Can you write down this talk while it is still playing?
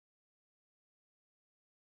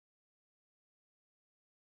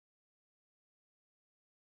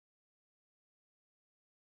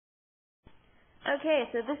Okay,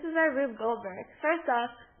 so this is our Rube Goldberg. First off,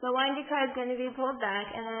 the windy car is going to be pulled back,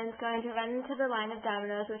 and then it's going to run into the line of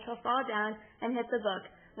dominoes, which will fall down and hit the book.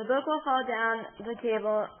 The book will fall down the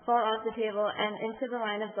table, fall off the table, and into the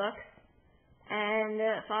line of books, and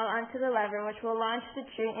fall onto the lever, which will launch the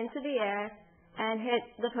tree into the air and hit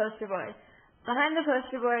the poster board. Behind the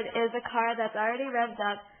poster board is a car that's already revved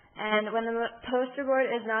up, and when the poster board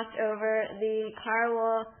is knocked over, the car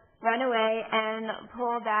will run away and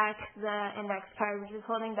pull back the index card, which is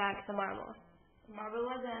holding back the marble. The marble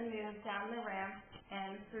will then move down the ramp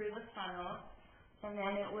and through the funnel, and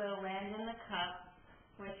then it will land in the cup,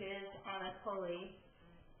 which is on a pulley.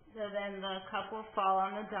 So then the cup will fall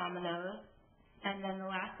on the dominoes, and then the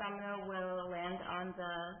last domino will land on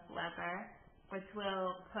the lever, which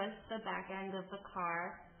will push the back end of the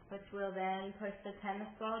car, which will then push the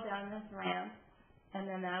tennis ball down this ramp, and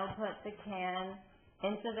then that will put the can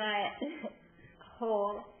into that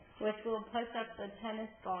hole, which will push up the tennis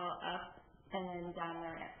ball up and then down the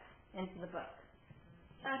ramp into the book.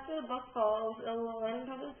 After the book falls, it will land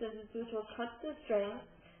on the scissors, which will cut the string,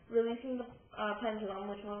 releasing the pendulum,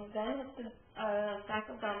 which will then hit the stack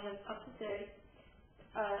of dominoes up the stairs,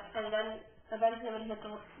 and then eventually it will hit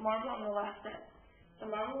the marble on the last step. The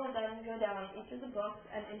marble will then go down each of the books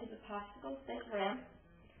and into the popsicle stick ramp,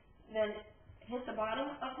 then hit the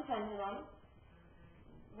bottom of the pendulum,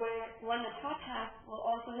 when the top half will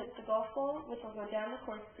also hit the golf ball, which will go down the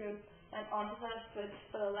corkscrew and onto the switch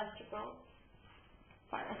for the electrical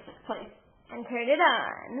fire to take place. And turn it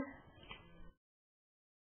on.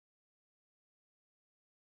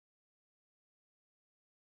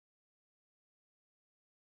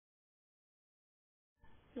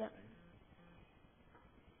 Yep.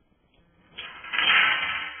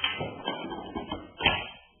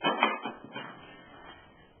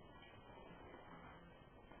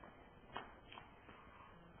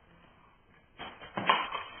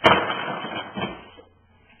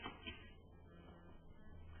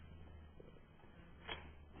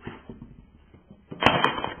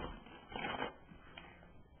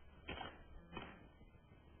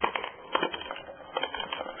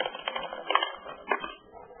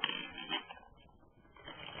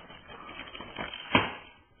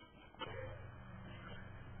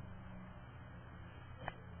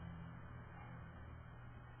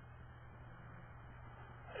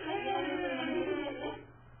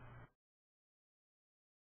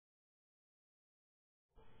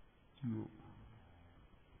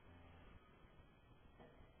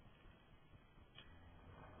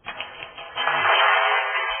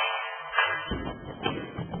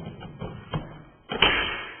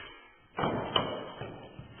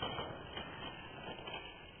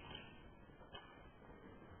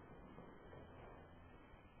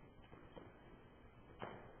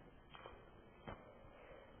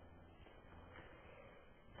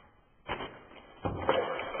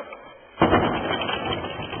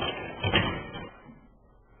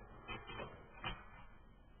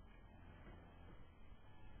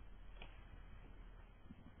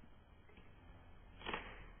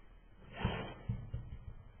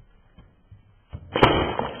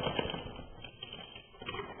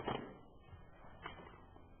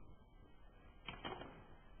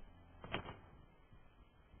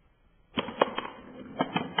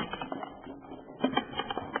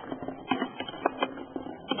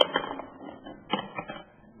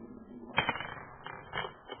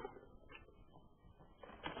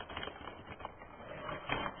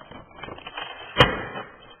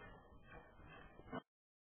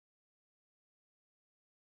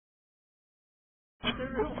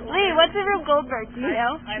 Lee, what's a Rube Goldberg? Do you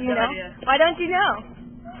know? I have no idea. Why don't you know?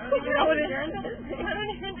 I don't even know what it is. I don't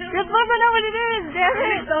even know. You're supposed to know what it is, damn it!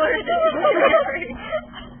 I don't know what it is.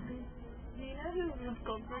 Do you know who Rube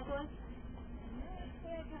Goldberg was?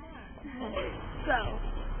 So,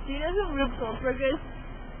 do you know who Rube Goldberg is?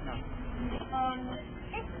 No.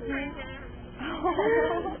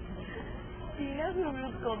 Do you know who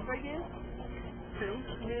Rube Goldberg is? Who?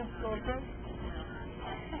 Rube Goldberg.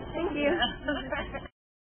 Thank you.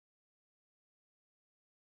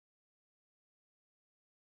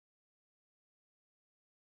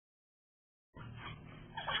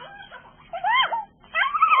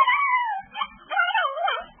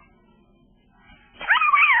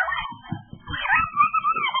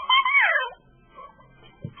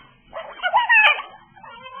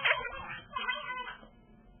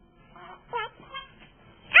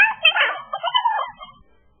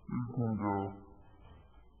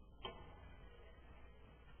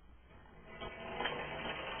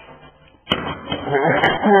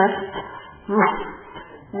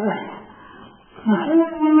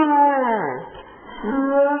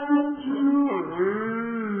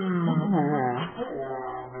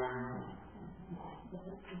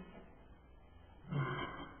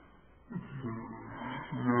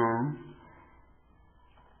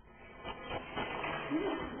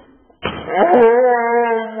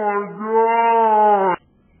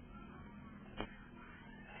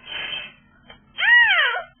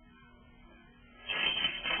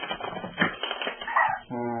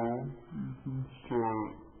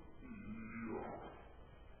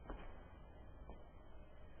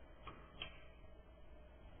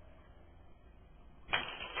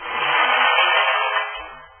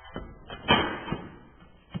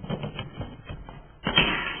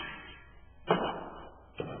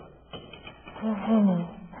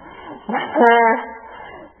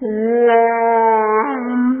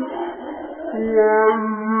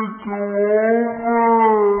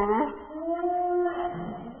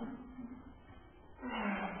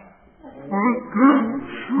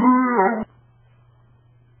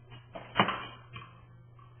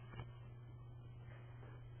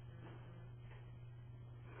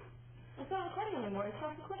 It's not recording anymore. It's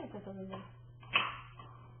not recording for some reason.